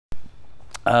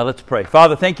Let's pray.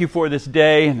 Father, thank you for this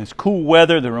day and this cool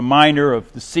weather, the reminder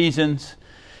of the seasons,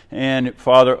 and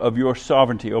Father, of your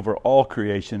sovereignty over all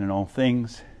creation and all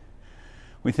things.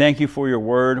 We thank you for your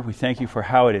word. We thank you for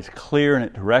how it is clear and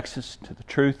it directs us to the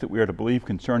truth that we are to believe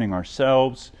concerning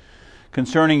ourselves,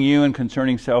 concerning you, and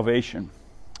concerning salvation.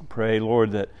 I pray,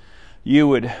 Lord, that you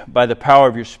would, by the power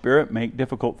of your Spirit, make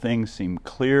difficult things seem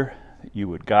clear, that you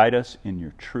would guide us in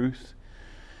your truth.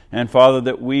 And Father,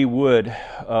 that we would,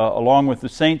 along with the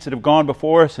saints that have gone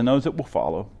before us and those that will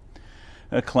follow,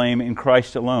 claim in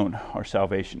Christ alone our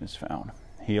salvation is found.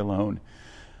 He alone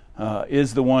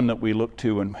is the one that we look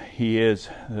to, and He is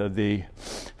the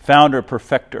founder,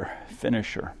 perfecter,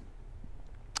 finisher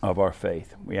of our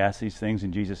faith. We ask these things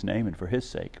in Jesus' name and for His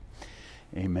sake.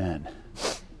 Amen.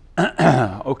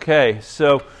 Okay,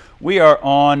 so we are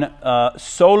on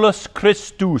Solus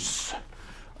Christus.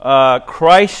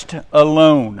 Christ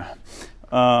alone.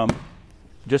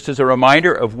 Just as a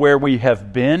reminder of where we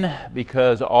have been,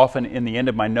 because often in the end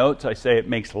of my notes I say it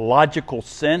makes logical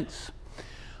sense.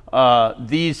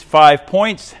 These 5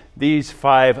 points, these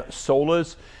 5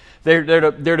 solas,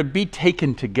 they're to be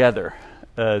taken together.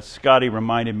 Scotty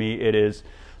reminded me it is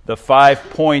the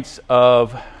 5 points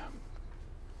of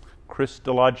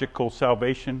Christological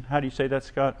salvation. How do you say that,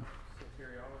 Scott?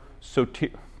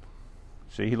 Soteriology.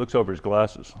 See, he looks over his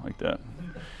glasses like that.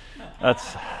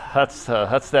 That's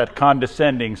that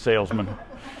condescending salesman.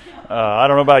 I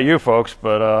don't know about you folks,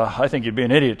 but I think you'd be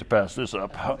an idiot to pass this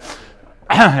up.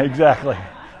 Exactly.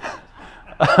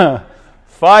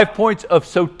 5 points of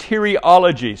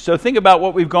soteriology. So think about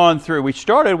what we've gone through. We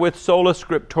started with sola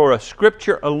scriptura,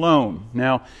 Scripture alone.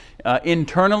 Now,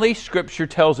 internally, Scripture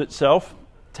tells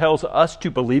us to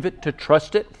believe it, to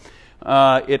trust it.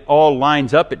 It all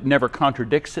lines up. It never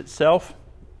contradicts itself.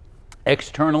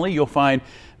 Externally, you'll find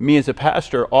me as a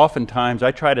pastor, oftentimes I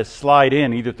try to slide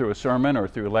in, either through a sermon or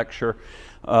through a lecture,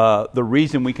 the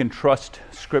reason we can trust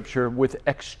Scripture with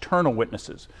external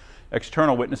witnesses.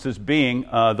 External witnesses being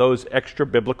those extra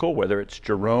biblical, whether it's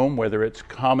Jerome, whether it's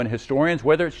common historians,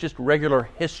 whether it's just regular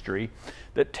history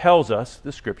that tells us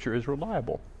the Scripture is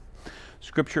reliable.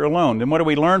 Scripture alone. Then what do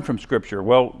we learn from Scripture?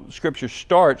 Well, Scripture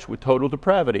starts with total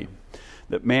depravity,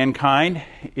 that mankind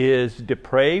is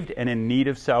depraved and in need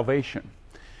of salvation.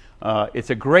 It's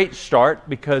a great start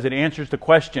because it answers the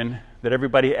question that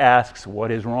everybody asks, what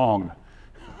is wrong?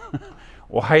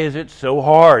 Why is it so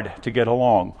hard to get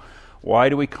along? Why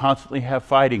do we constantly have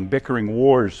fighting, bickering,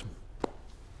 wars?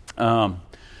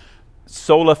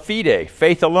 Sola fide,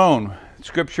 faith alone.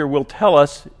 Scripture will tell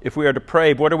us if we are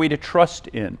depraved, what are we to trust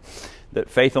in? That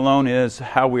faith alone is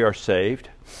how we are saved.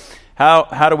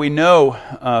 How do we know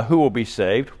who will be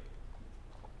saved?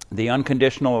 The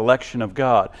unconditional election of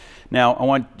God. Now, I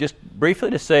want just briefly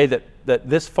to say that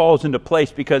this falls into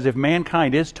place because if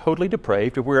mankind is totally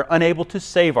depraved, if we're unable to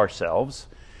save ourselves,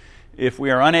 if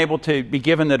we are unable to be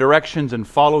given the directions and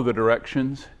follow the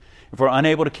directions, if we're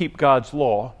unable to keep God's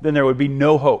law, then there would be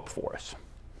no hope for us.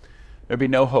 There'd be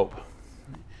no hope.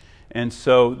 And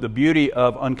so the beauty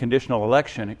of unconditional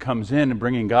election, it comes in and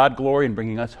bringing God glory and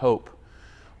bringing us hope.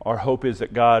 Our hope is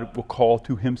that God will call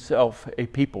to Himself a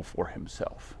people for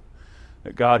Himself.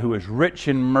 That God, who is rich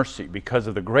in mercy because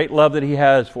of the great love that He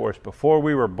has for us before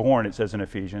we were born, it says in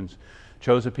Ephesians,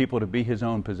 chose a people to be His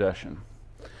own possession.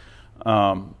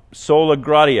 Sola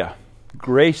gratia,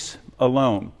 grace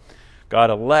alone. God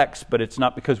elects, but it's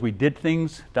not because we did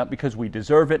things, not because we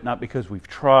deserve it, not because we've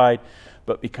tried,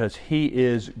 but because He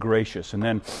is gracious. And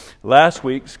then last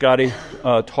week, Scotty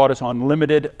taught us on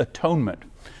limited atonement.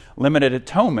 Limited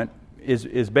atonement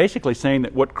is basically saying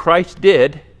that what Christ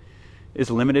did is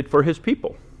limited for His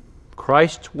people.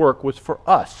 Christ's work was for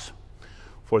us,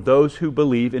 for those who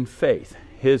believe in faith.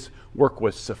 His work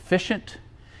was sufficient,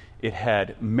 it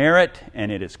had merit, and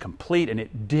it is complete, and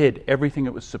it did everything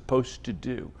it was supposed to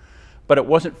do. But it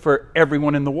wasn't for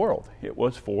everyone in the world. It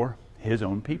was for His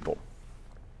own people.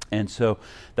 And so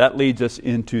that leads us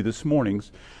into this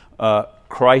morning's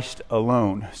Christ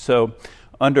alone. So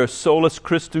under solus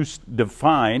Christus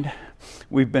defined,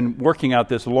 we've been working out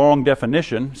this long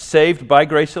definition, saved by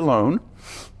grace alone,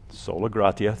 sola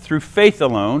gratia, through faith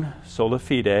alone, sola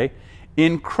fide,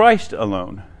 in Christ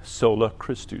alone, sola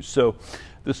Christus. So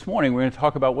this morning we're going to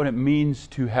talk about what it means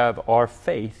to have our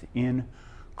faith in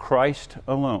Christ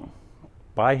alone,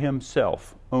 by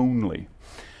Himself only.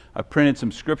 I printed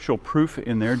some scriptural proof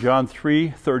in there, John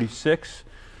 3:36.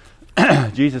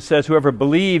 Jesus says, whoever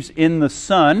believes in the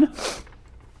Son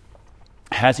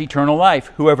has eternal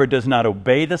life. Whoever does not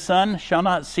obey the Son shall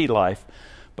not see life,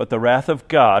 but the wrath of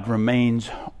God remains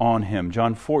on him.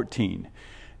 John 14,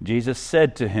 Jesus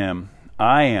said to him,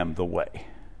 I am the way,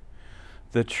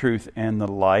 the truth, and the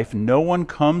life. No one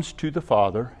comes to the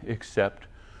Father except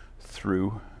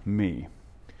through me.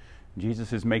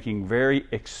 Jesus is making very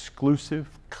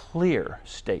exclusive, clear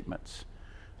statements.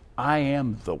 I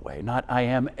am the way, not I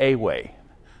am a way.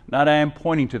 Not I am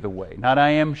pointing to the way, not I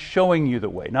am showing you the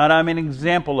way, not I'm an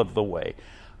example of the way.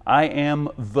 I am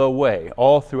the way.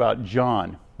 All throughout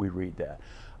John we read that.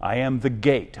 I am the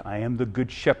gate. I am the good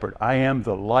shepherd. I am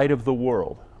the light of the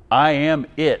world. I am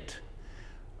it.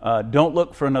 Don't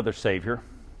look for another Savior.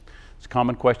 It's a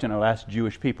common question I'll ask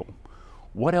Jewish people.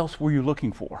 What else were you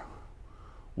looking for?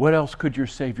 What else could your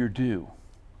Savior do?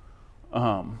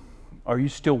 Are you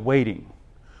still waiting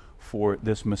for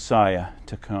this Messiah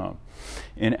to come?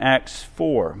 In Acts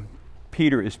 4,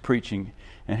 Peter is preaching,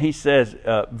 and he says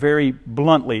very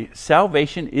bluntly,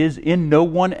 salvation is in no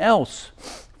one else,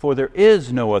 for there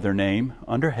is no other name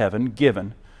under heaven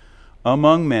given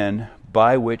among men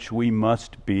by which we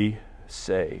must be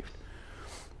saved.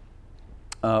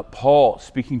 Paul,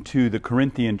 speaking to the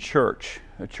Corinthian church,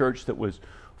 a church that was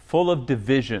full of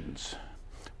divisions,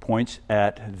 points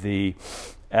at the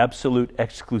absolute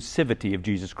exclusivity of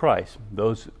Jesus Christ.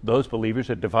 Those believers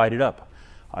had divided up.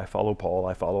 I follow Paul,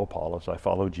 I follow Apollos, I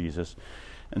follow Jesus.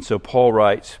 And so Paul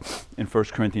writes in 1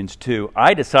 Corinthians 2,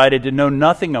 I decided to know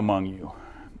nothing among you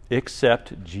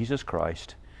except Jesus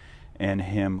Christ and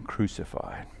Him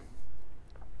crucified.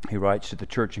 He writes to the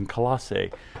church in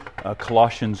Colossae,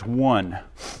 Colossians 1,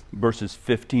 verses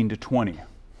 15 to 20.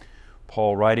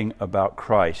 Paul writing about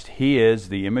Christ. He is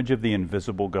the image of the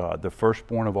invisible God, the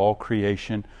firstborn of all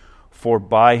creation. For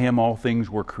by Him all things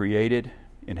were created,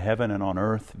 in heaven and on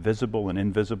earth, visible and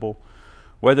invisible.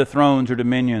 Whether thrones or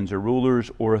dominions or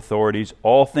rulers or authorities,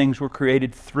 all things were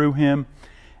created through Him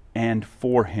and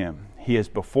for Him. He is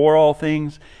before all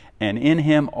things, and in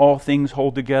Him all things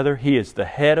hold together. He is the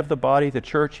head of the body, the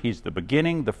church. He's the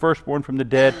beginning, the firstborn from the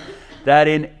dead, that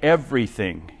in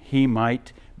everything He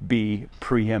might be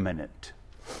preeminent.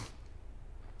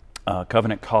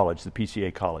 Covenant College, the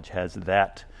PCA College, has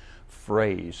that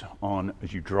phrase on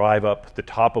as you drive up the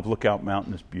top of Lookout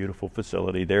Mountain, this beautiful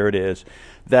facility. There it is,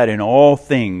 that in all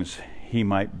things He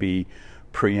might be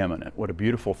preeminent. What a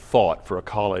beautiful thought for a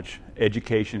college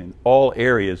education in all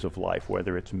areas of life,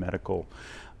 whether it's medical,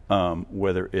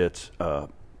 whether it's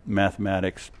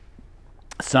mathematics,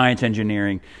 science,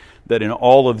 engineering, that in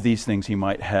all of these things He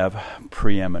might have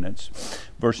preeminence.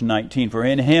 Verse 19, for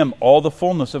in Him all the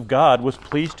fullness of God was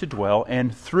pleased to dwell,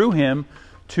 and through Him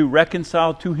to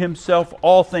reconcile to Himself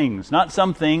all things, not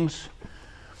some things,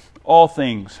 all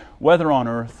things, whether on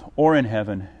earth or in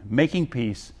heaven, making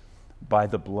peace by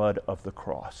the blood of the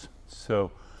cross.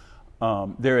 So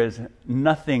there is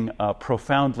nothing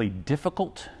profoundly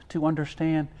difficult to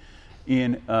understand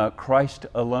in Christ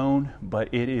alone,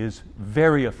 but it is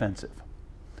very offensive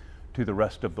to the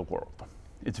rest of the world.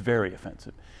 It's very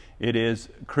offensive. It is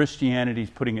Christianity's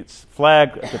putting its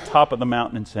flag at the top of the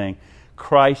mountain and saying,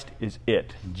 Christ is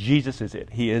it. Jesus is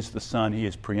it. He is the Son. He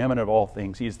is preeminent of all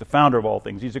things. He is the founder of all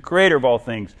things. He's the creator of all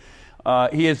things.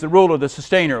 He is the ruler, the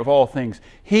sustainer of all things.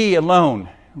 He alone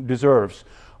deserves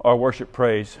our worship,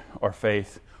 praise, our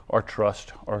faith, our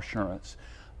trust, our assurance.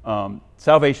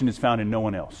 Salvation is found in no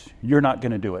one else. You're not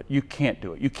going to do it. You can't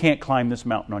do it. You can't climb this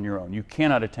mountain on your own. You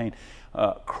cannot attain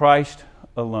Christ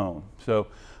alone. So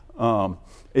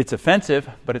it's offensive,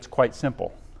 but it's quite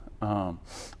simple.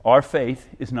 Our faith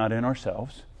is not in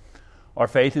ourselves. Our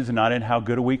faith is not in how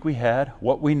good a week we had,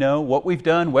 what we know, what we've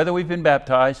done, whether we've been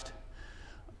baptized,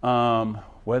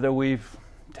 whether we've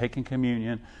taken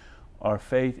communion. Our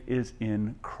faith is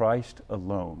in Christ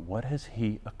alone. What has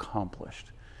He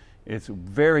accomplished? It's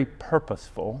very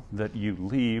purposeful that you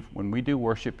leave, when we do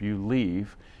worship, you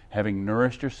leave having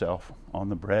nourished yourself on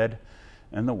the bread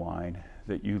and the wine,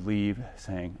 that you leave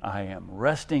saying, I am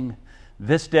resting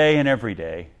this day and every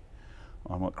day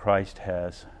on what Christ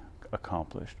has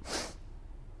accomplished.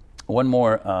 One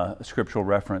more scriptural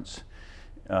reference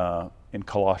in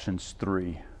Colossians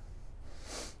 3.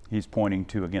 He's pointing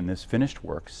to, again, this finished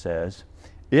work says,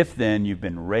 if then you've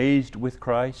been raised with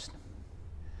Christ,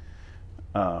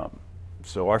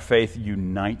 so our faith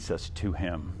unites us to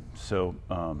Him. So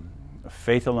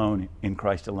faith alone in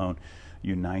Christ alone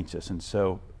unites us. And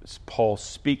so Paul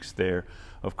speaks there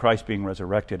of Christ being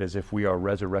resurrected as if we are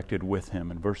resurrected with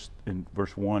Him. In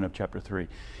verse 1 of chapter 3,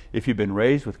 if you've been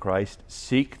raised with Christ,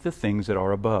 seek the things that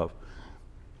are above.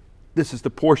 This is the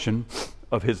portion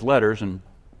of his letters, and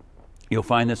you'll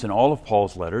find this in all of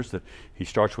Paul's letters, that he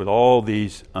starts with all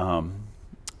these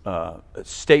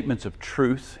statements of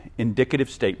truth, indicative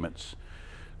statements.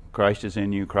 Christ is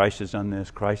in you, Christ has done this,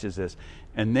 Christ is this.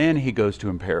 And then he goes to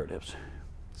imperatives.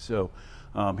 So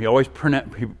He always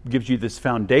he gives you this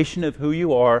foundation of who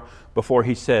you are before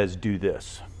he says, do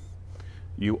this.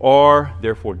 You are,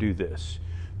 therefore do this.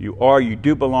 You are, you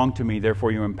do belong to me,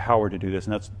 therefore you're empowered to do this.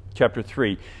 And that's chapter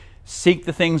 3. Seek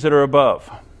the things that are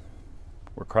above,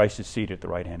 where Christ is seated at the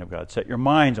right hand of God. Set your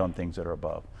minds on things that are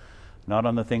above, not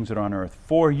on the things that are on earth.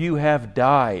 For you have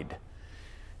died,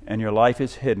 and your life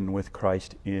is hidden with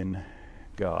Christ in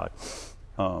God.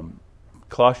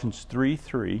 Colossians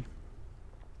 3:3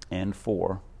 and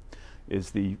 4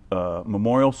 is the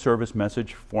memorial service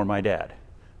message for my dad,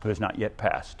 who has not yet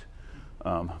passed.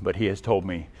 But he has told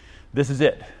me, this is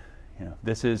it.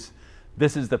 This is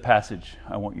the passage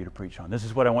I want you to preach on. This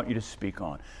is what I want you to speak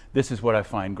on. This is what I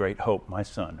find great hope, my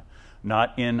son.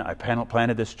 Not in, I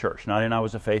planted this church. Not in, I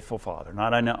was a faithful father.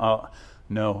 Not in,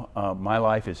 no, my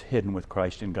life is hidden with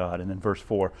Christ in God. And then verse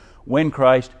 4, when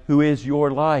Christ, who is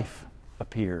your life,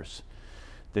 appears,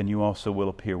 then you also will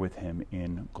appear with him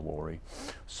in glory.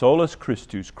 Solus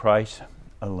Christus, Christ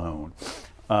alone.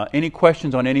 Any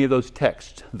questions on any of those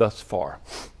texts thus far?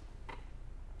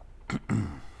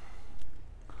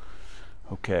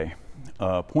 Okay.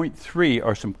 Point 3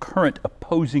 are some current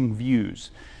opposing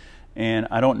views. And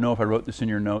I don't know if I wrote this in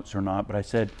your notes or not, but I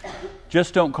said,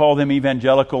 just don't call them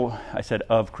evangelical. I said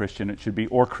of Christian. It should be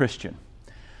or Christian.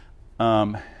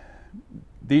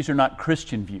 These are not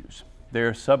Christian views.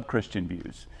 They're sub-Christian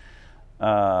views.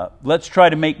 Let's try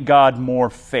to make God more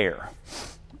fair.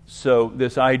 So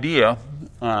this idea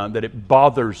that it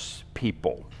bothers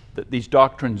people, that these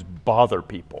doctrines bother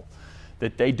people,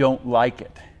 that they don't like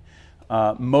it.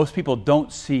 Most people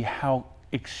don't see how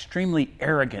extremely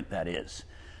arrogant that is,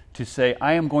 to say,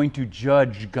 I am going to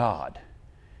judge God.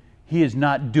 He is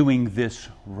not doing this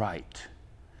right.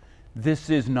 This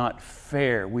is not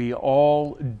fair. We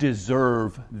all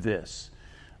deserve this.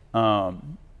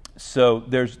 So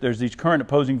there's these current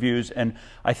opposing views, and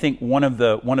I think one of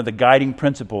the guiding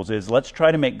principles is let's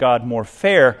try to make God more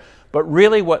fair, but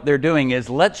really what they're doing is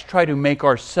let's try to make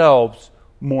ourselves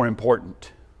more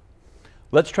important.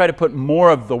 Let's try to put more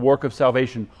of the work of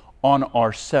salvation on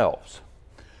ourselves.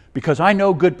 Because I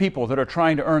know good people that are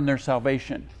trying to earn their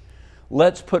salvation.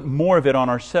 Let's put more of it on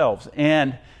ourselves.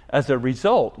 And as a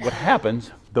result, what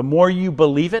happens, the more you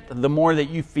believe it, the more that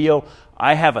you feel,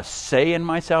 I have a say in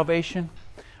my salvation.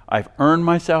 I've earned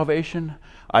my salvation.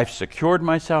 I've secured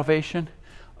my salvation.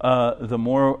 The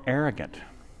more arrogant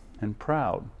and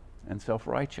proud and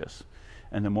self-righteous.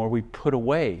 And the more we put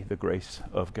away the grace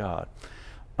of God.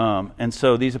 And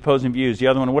so these opposing views. The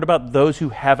other one, what about those who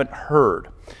haven't heard?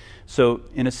 So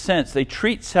in a sense, they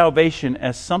treat salvation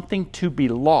as something to be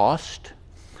lost,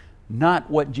 not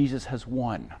what Jesus has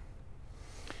won.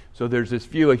 So there's this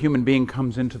view, a human being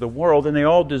comes into the world and they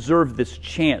all deserve this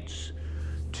chance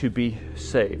to be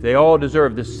saved. They all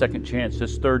deserve this second chance,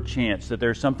 this third chance, that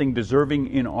there's something deserving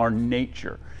in our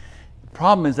nature. The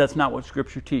problem is that's not what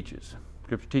Scripture teaches.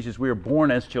 Scripture teaches we are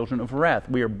born as children of wrath.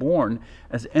 We are born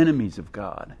as enemies of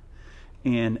God.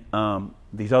 And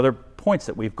these other points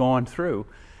that we've gone through,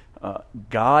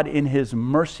 God in His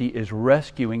mercy is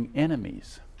rescuing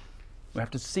enemies. We have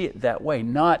to see it that way.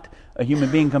 Not a human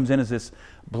being comes in as this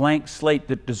blank slate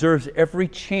that deserves every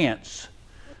chance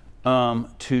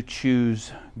to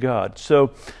choose God.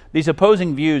 So these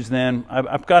opposing views then,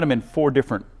 I've got them in 4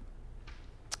 different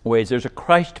ways. There's a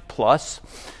Christ plus,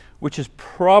 which is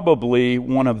probably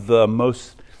one of the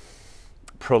most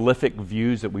prolific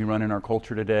views that we run in our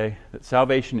culture today, that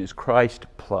salvation is Christ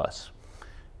plus.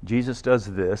 Jesus does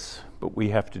this, but we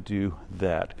have to do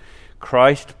that.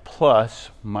 Christ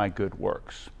plus my good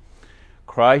works.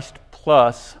 Christ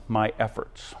plus my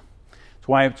efforts. That's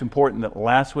why it's important that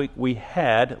last week we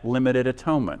had limited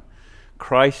atonement.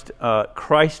 Christ's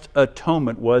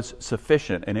atonement was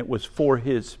sufficient, and it was for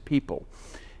His people.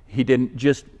 He didn't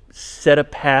just set a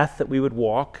path that we would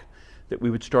walk, that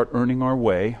we would start earning our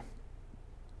way.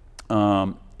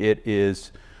 It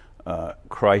is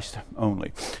Christ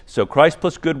only. So Christ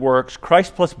plus good works,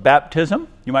 Christ plus baptism.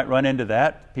 You might run into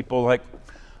that. People like,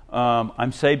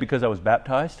 I'm saved because I was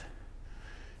baptized.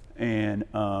 And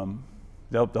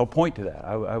they'll point to that.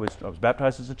 I was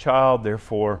baptized as a child,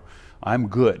 therefore I'm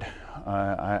good.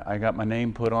 I got my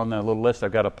name put on the little list.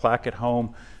 I've got a plaque at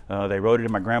home. They wrote it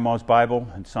in my grandma's Bible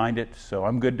and signed it, so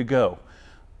I'm good to go.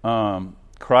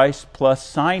 Christ plus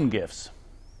sign gifts.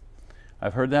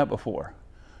 I've heard that before.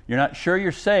 You're not sure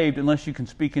you're saved unless you can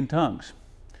speak in tongues.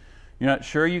 You're not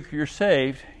sure you're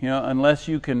saved, unless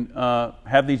you can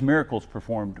have these miracles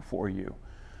performed for you.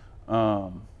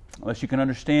 Unless you can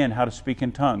understand how to speak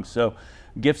in tongues. So,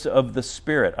 gifts of the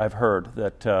Spirit, I've heard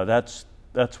that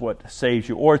that's what saves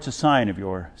you, or it's a sign of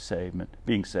your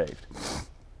being saved.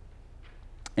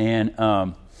 And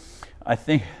I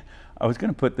think I was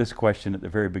going to put this question at the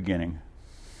very beginning.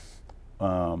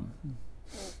 But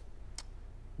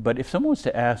if someone was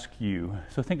to ask you,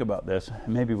 so think about this,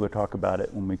 and maybe we'll talk about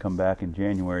it when we come back in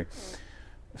January.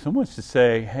 If someone was to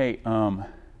say, hey,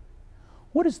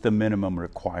 what is the minimum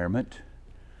requirement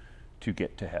to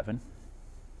get to heaven?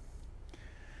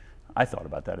 I thought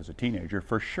about that as a teenager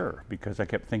for sure, because I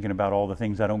kept thinking about all the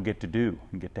things I don't get to do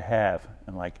and get to have.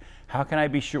 And like, how can I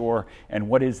be sure? And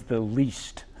what is the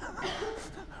least?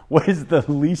 What is the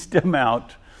least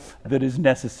amount that is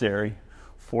necessary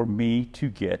for me to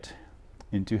get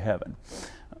into heaven?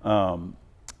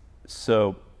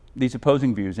 So these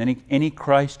opposing views, any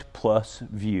Christ plus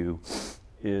view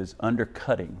is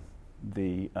undercutting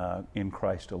the in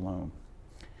Christ alone.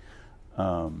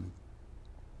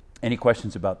 Any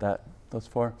questions about that thus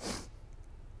far?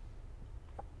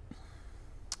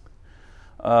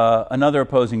 Another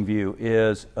opposing view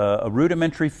is a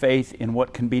rudimentary faith in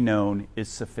what can be known is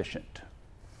sufficient.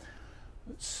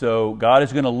 So God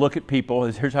is going to look at people,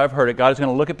 here's how I've heard it, God is going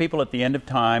to look at people at the end of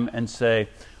time and say,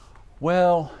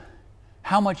 well,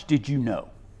 how much did you know?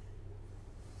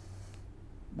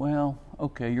 Well,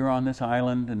 okay, you're on this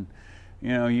island and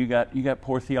you got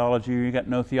poor theology, or you got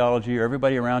no theology, or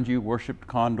everybody around you worshipped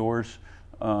condors.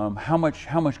 How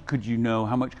much could you know?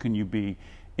 How much can you be,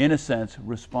 in a sense,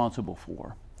 responsible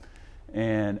for?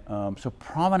 And so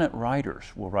prominent writers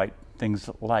will write things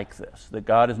like this, that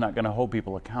God is not going to hold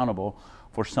people accountable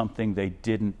for something they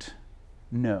didn't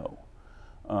know.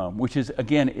 Which is,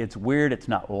 again, it's weird, it's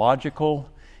not logical.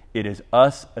 It is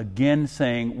us, again,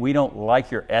 saying, we don't like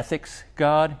your ethics,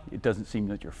 God. It doesn't seem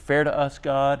that you're fair to us,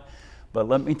 God. But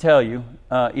let me tell you,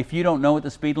 if you don't know what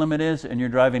the speed limit is and you're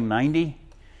driving 90,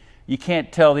 you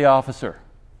can't tell the officer,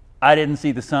 I didn't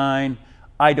see the sign,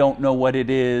 I don't know what it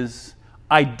is,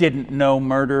 I didn't know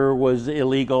murder was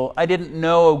illegal, I didn't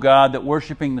know, oh God, that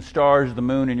worshiping the stars, the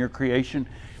moon, and your creation,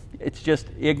 it's just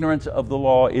ignorance of the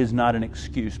law is not an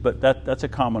excuse, but that's a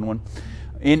common one.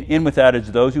 In with that is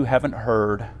those who haven't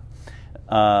heard.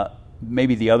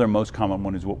 Maybe the other most common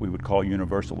one is what we would call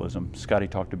universalism. Scotty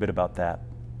talked a bit about that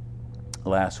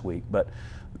last week, but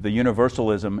the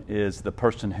universalism is the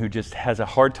person who just has a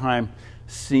hard time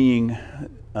seeing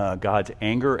God's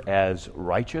anger as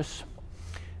righteous,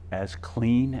 as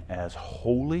clean, as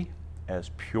holy, as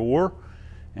pure,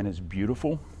 and as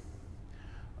beautiful.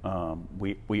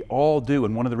 We all do,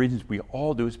 and one of the reasons we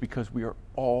all do is because we are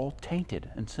all tainted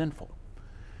and sinful.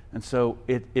 And so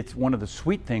it's one of the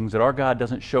sweet things that our God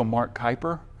doesn't show Mark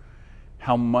Kuyper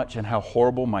how much and how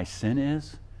horrible my sin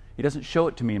is. He doesn't show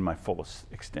it to me in my fullest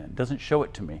extent. Doesn't show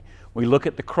it to me. We look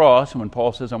at the cross, and when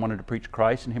Paul says I wanted to preach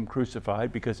Christ and Him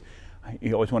crucified, because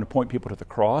you always want to point people to the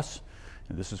cross.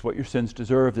 And this is what your sins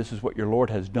deserve. This is what your Lord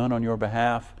has done on your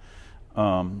behalf.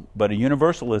 But a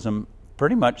universalism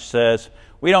pretty much says,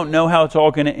 we don't know how it's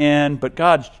all going to end, but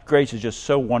God's grace is just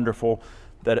so wonderful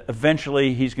that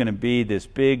eventually He's going to be this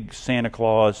big Santa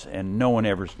Claus, and no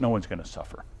one's going to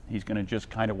suffer. He's going to just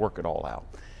kind of work it all out.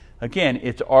 Again,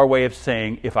 it's our way of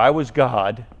saying, if I was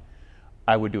God,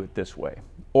 I would do it this way.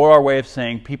 Or our way of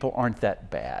saying, people aren't that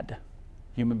bad.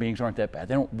 Human beings aren't that bad.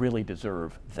 They don't really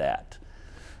deserve that.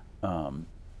 And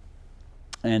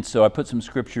so I put some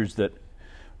scriptures that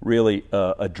really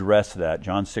address that.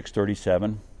 John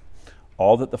 6:37,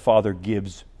 all that the Father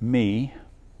gives me,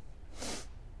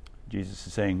 Jesus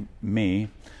is saying me,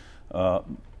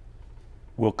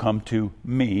 will come to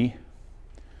me.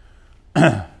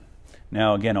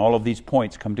 Now, again, all of these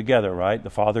points come together, right? The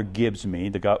Father gives me,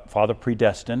 the Father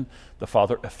predestined, the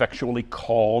Father effectually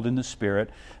called in the Spirit.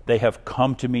 They have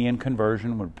come to me in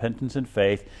conversion, repentance and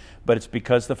faith, but it's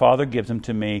because the Father gives them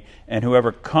to me, and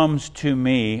whoever comes to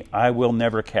me, I will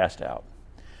never cast out.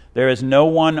 There is no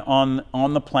one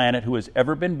on the planet who has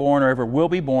ever been born or ever will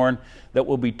be born that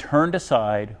will be turned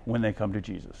aside when they come to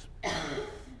Jesus.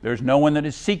 There's no one that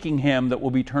is seeking Him that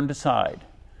will be turned aside.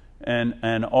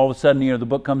 And all of a sudden, the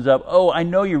book comes up, oh, I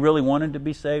know you really wanted to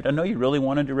be saved. I know you really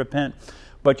wanted to repent,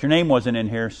 but your name wasn't in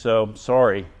here, so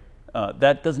sorry.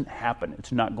 That doesn't happen.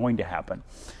 It's not going to happen.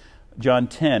 John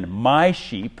 10, my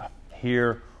sheep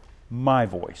hear my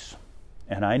voice,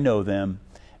 and I know them,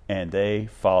 and they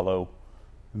follow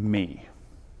me.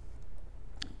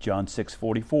 John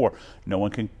 6:44, no one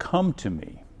can come to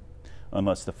me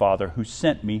unless the Father who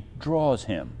sent me draws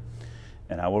him,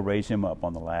 and I will raise him up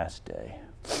on the last day.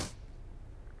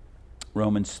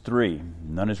 Romans 3,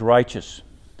 none is righteous.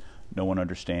 No one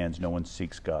understands. No one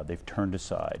seeks God. They've turned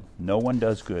aside. No one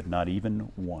does good, not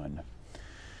even one.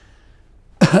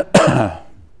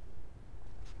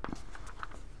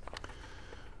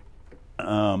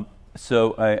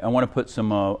 So I want to put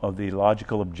some of the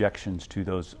logical objections to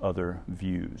those other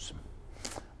views.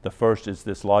 The first is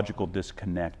this logical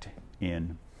disconnect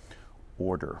in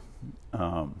order.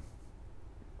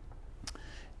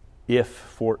 If,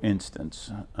 for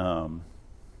instance,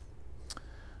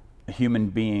 human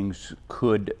beings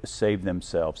could save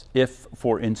themselves, if,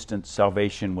 for instance,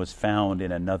 salvation was found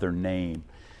in another name,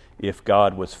 if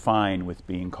God was fine with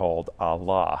being called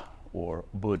Allah or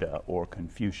Buddha or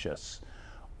Confucius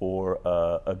or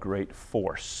a great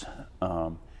force,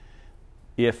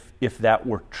 if that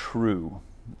were true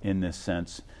in this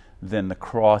sense, then the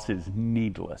cross is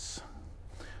needless.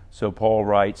 So Paul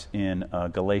writes in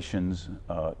Galatians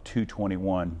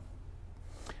 2:21,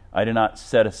 I do not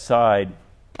set aside,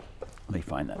 let me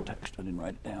find that text, I didn't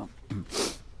write it down.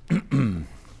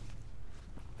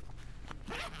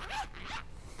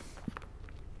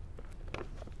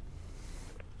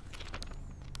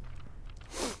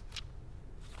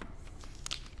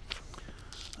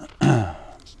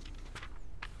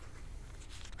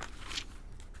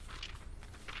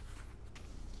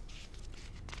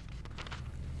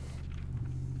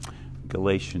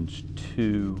 Galatians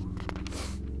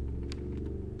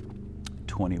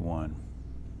 2:21.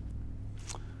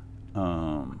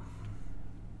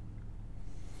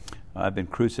 I've been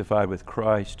crucified with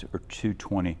Christ, or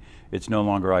 2:20. It's no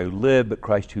longer I who live, but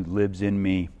Christ who lives in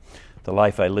me. The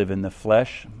life I live in the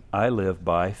flesh, I live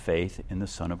by faith in the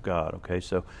Son of God. Okay,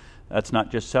 so that's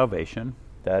not just salvation.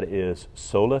 That is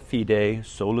sola fide,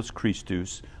 solus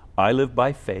Christus. I live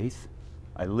by faith.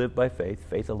 I live by faith,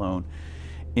 faith alone,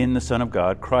 in the Son of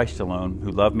God, Christ alone, who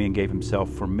loved me and gave himself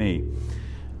for me.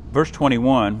 Verse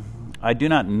 21, I do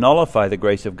not nullify the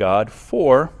grace of God,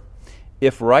 for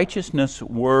if righteousness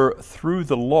were through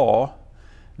the law,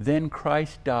 then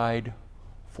Christ died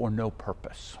for no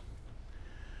purpose.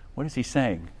 What is he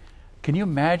saying? Can you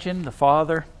imagine the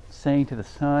Father saying to the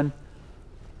Son,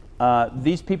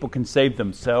 these people can save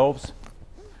themselves.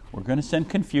 We're going to send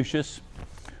Confucius.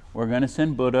 We're going to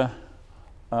send Buddha.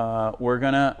 We're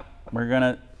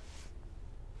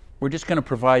just going to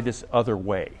provide this other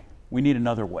way. We need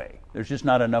another way. There's just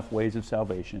not enough ways of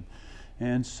salvation.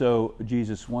 And so,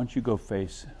 Jesus, why don't you go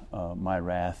face my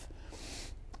wrath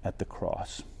at the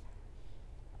cross?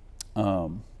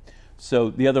 So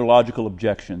the other logical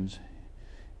objections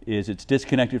is it's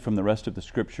disconnected from the rest of the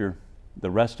Scripture,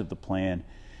 the rest of the plan.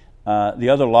 The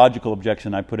other logical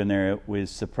objection I put in there was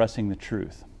suppressing the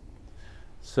truth.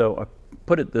 So I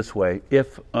put it this way: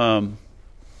 if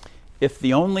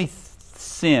the only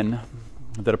sin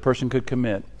that a person could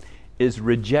commit is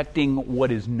rejecting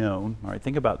what is known, all right,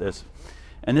 think about this.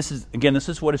 And this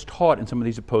is what is taught in some of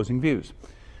these opposing views.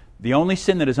 The only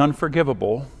sin that is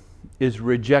unforgivable is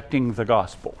rejecting the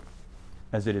gospel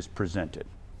as it is presented.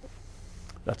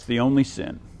 That's the only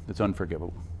sin that's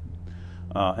unforgivable.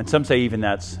 And some say even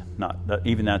that's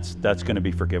going to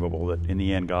be forgivable. That in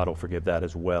the end God will forgive that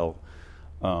as well.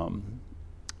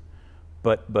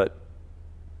 But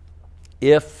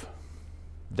if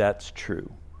that's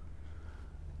true,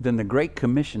 then the Great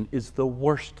Commission is the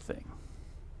worst thing.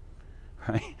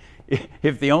 Right?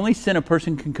 If the only sin a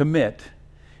person can commit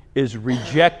is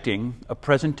rejecting a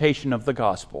presentation of the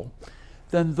gospel,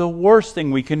 then the worst thing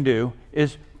we can do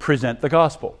is present the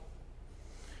gospel.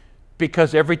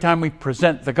 Because every time we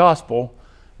present the gospel,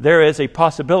 there is a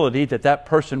possibility that that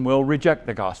person will reject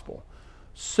the gospel.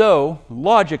 So,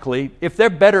 logically, if they're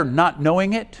better not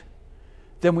knowing it,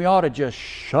 then we ought to just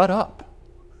shut up.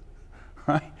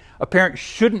 Right? A parent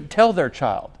shouldn't tell their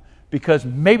child because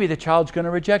maybe the child's going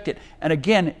to reject it. And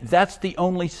again, that's the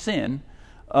only sin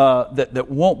that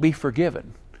won't be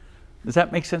forgiven. Does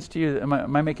that make sense to you? Am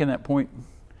I making that point?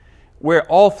 Where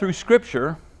all through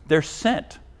Scripture, they're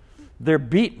sent, they're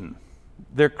beaten,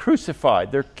 they're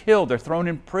crucified, they're killed, they're thrown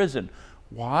in prison.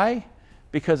 Why?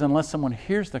 Because unless someone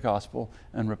hears the gospel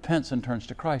and repents and turns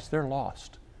to Christ, they're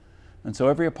lost. And so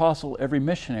every apostle, every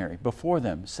missionary before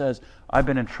them says, I've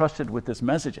been entrusted with this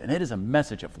message, and it is a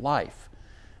message of life.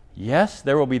 Yes,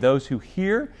 there will be those who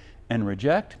hear and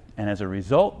reject, and as a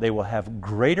result, they will have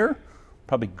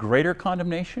probably greater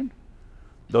condemnation.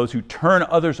 Those who turn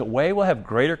others away will have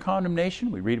greater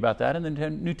condemnation. We read about that in the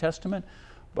New Testament.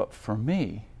 But for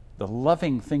me, the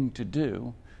loving thing to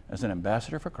do as an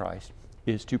ambassador for Christ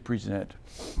is to present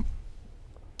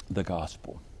the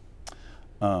gospel.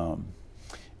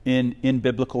 In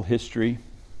biblical history,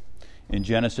 in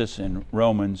Genesis and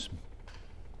Romans,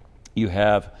 you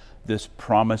have this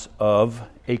promise of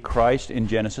a Christ. In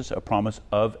Genesis, a promise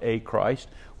of a Christ.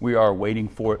 We are waiting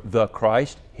for the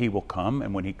Christ. He will come,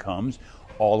 and when he comes,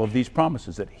 all of these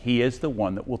promises that he is the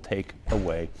one that will take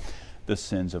away the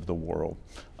sins of the world.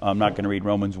 I'm not going to read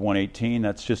Romans 1:18.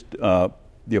 That's just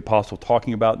the apostle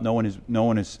talking about. No one is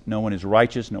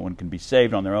righteous. No one can be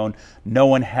saved on their own. No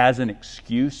one has an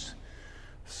excuse.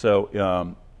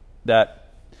 So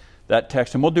that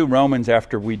text, and we'll do Romans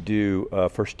after we do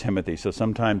 1 Timothy. So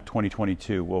sometime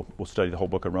 2022, we'll study the whole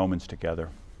book of Romans together.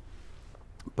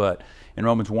 But in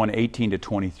Romans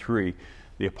 1:18-23,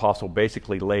 the apostle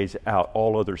basically lays out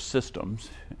all other systems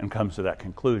and comes to that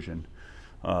conclusion.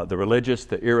 The religious,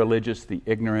 the irreligious, the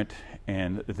ignorant,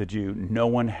 and the Jew, no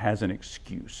one has an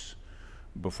excuse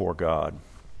before God.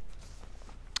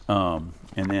 And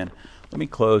then let me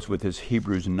close with this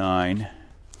Hebrews 9,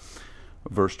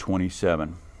 verse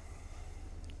 27.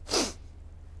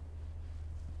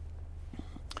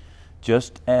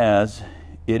 Just as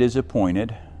it is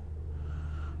appointed,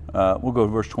 we'll go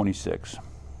to verse 26.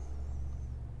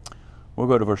 We'll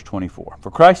go to verse 24.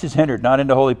 For Christ has entered not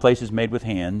into holy places made with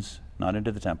hands, not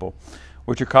into the temple,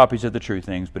 which are copies of the true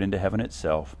things, but into heaven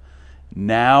itself,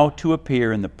 now to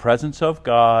appear in the presence of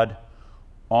God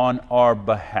on our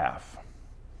behalf.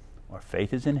 Our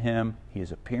faith is in Him. He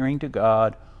is appearing to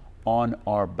God on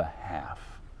our behalf.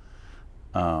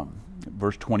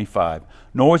 Verse 25.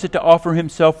 Nor is it to offer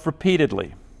Himself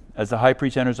repeatedly, as the high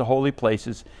priest enters the holy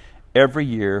places every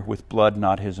year with blood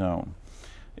not his own.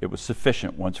 It was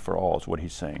sufficient once for all, is what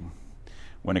he's saying.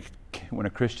 When a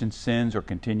Christian sins or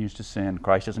continues to sin,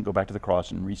 Christ doesn't go back to the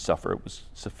cross and re-suffer. It was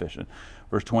sufficient.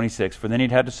 Verse 26, for then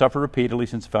he'd had to suffer repeatedly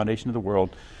since the foundation of the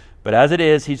world. But as it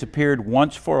is, he's appeared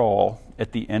once for all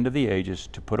at the end of the ages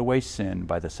to put away sin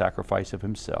by the sacrifice of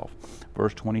himself.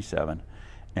 Verse 27,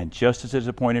 and just as it is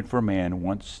appointed for man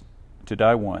once to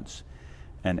die once,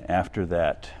 and after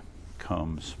that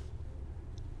comes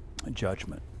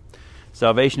judgment.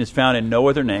 Salvation is found in no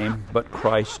other name but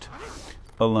Christ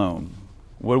alone.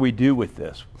 What do we do with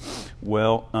this?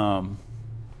 Well,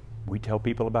 we tell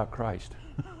people about Christ.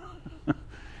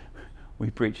 We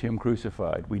preach Him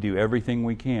crucified. We do everything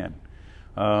we can.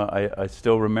 I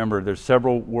still remember there's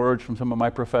several words from some of my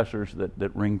professors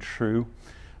that ring true.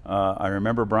 I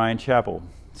remember Brian Chappell,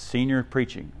 senior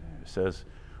preaching, says,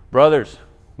 brothers,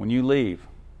 when you leave,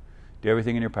 do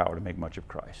everything in your power to make much of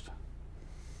Christ.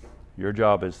 Your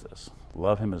job is this.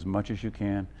 Love Him as much as you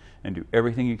can and do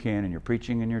everything you can in your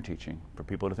preaching and your teaching for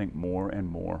people to think more and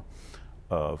more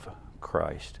of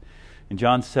Christ. In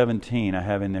John 17, I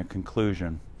have in the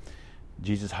conclusion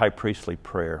Jesus' high priestly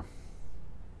prayer.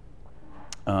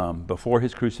 Before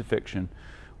His crucifixion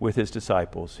with His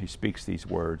disciples, He speaks these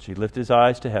words. He lifted His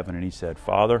eyes to heaven and He said,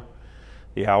 Father,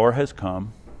 the hour has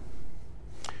come.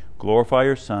 Glorify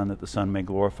your Son, that the Son may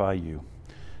glorify you,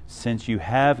 since you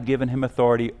have given Him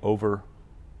authority over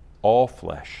all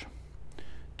flesh,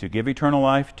 to give eternal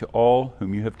life to all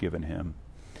whom you have given Him.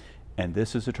 And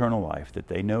this is eternal life, that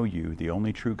they know you, the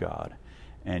only true God,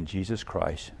 and Jesus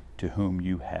Christ, to whom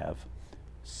you have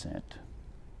sent.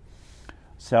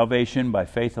 Salvation by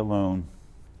faith alone,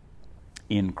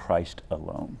 in Christ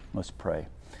alone. Let's pray.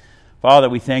 Father,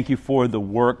 we thank you for the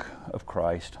work of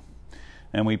Christ,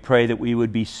 and we pray that we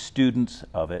would be students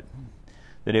of it,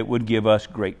 that it would give us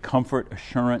great comfort,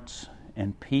 assurance,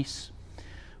 and peace.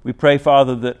 We pray,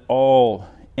 Father, that all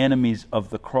enemies of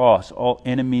the cross, all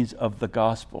enemies of the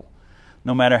gospel,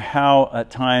 no matter how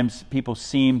at times people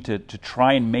seem to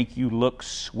try and make you look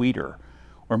sweeter,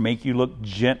 or make you look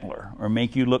gentler, or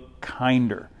make you look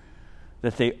kinder,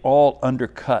 that they all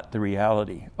undercut the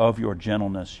reality of your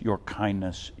gentleness, your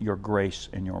kindness, your grace,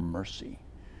 and your mercy.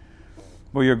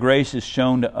 For your grace is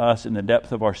shown to us in the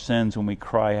depth of our sins when we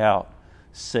cry out,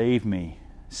 save me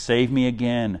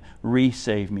again,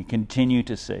 re-save me, continue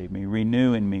to save me,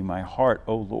 renew in me my heart,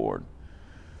 O Lord.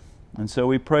 And so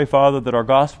we pray, Father, that our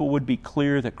gospel would be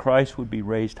clear, that Christ would be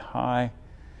raised high,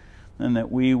 and that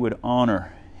we would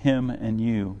honor Him and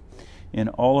you in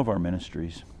all of our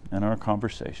ministries and our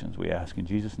conversations. We ask in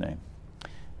Jesus' name,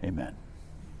 amen.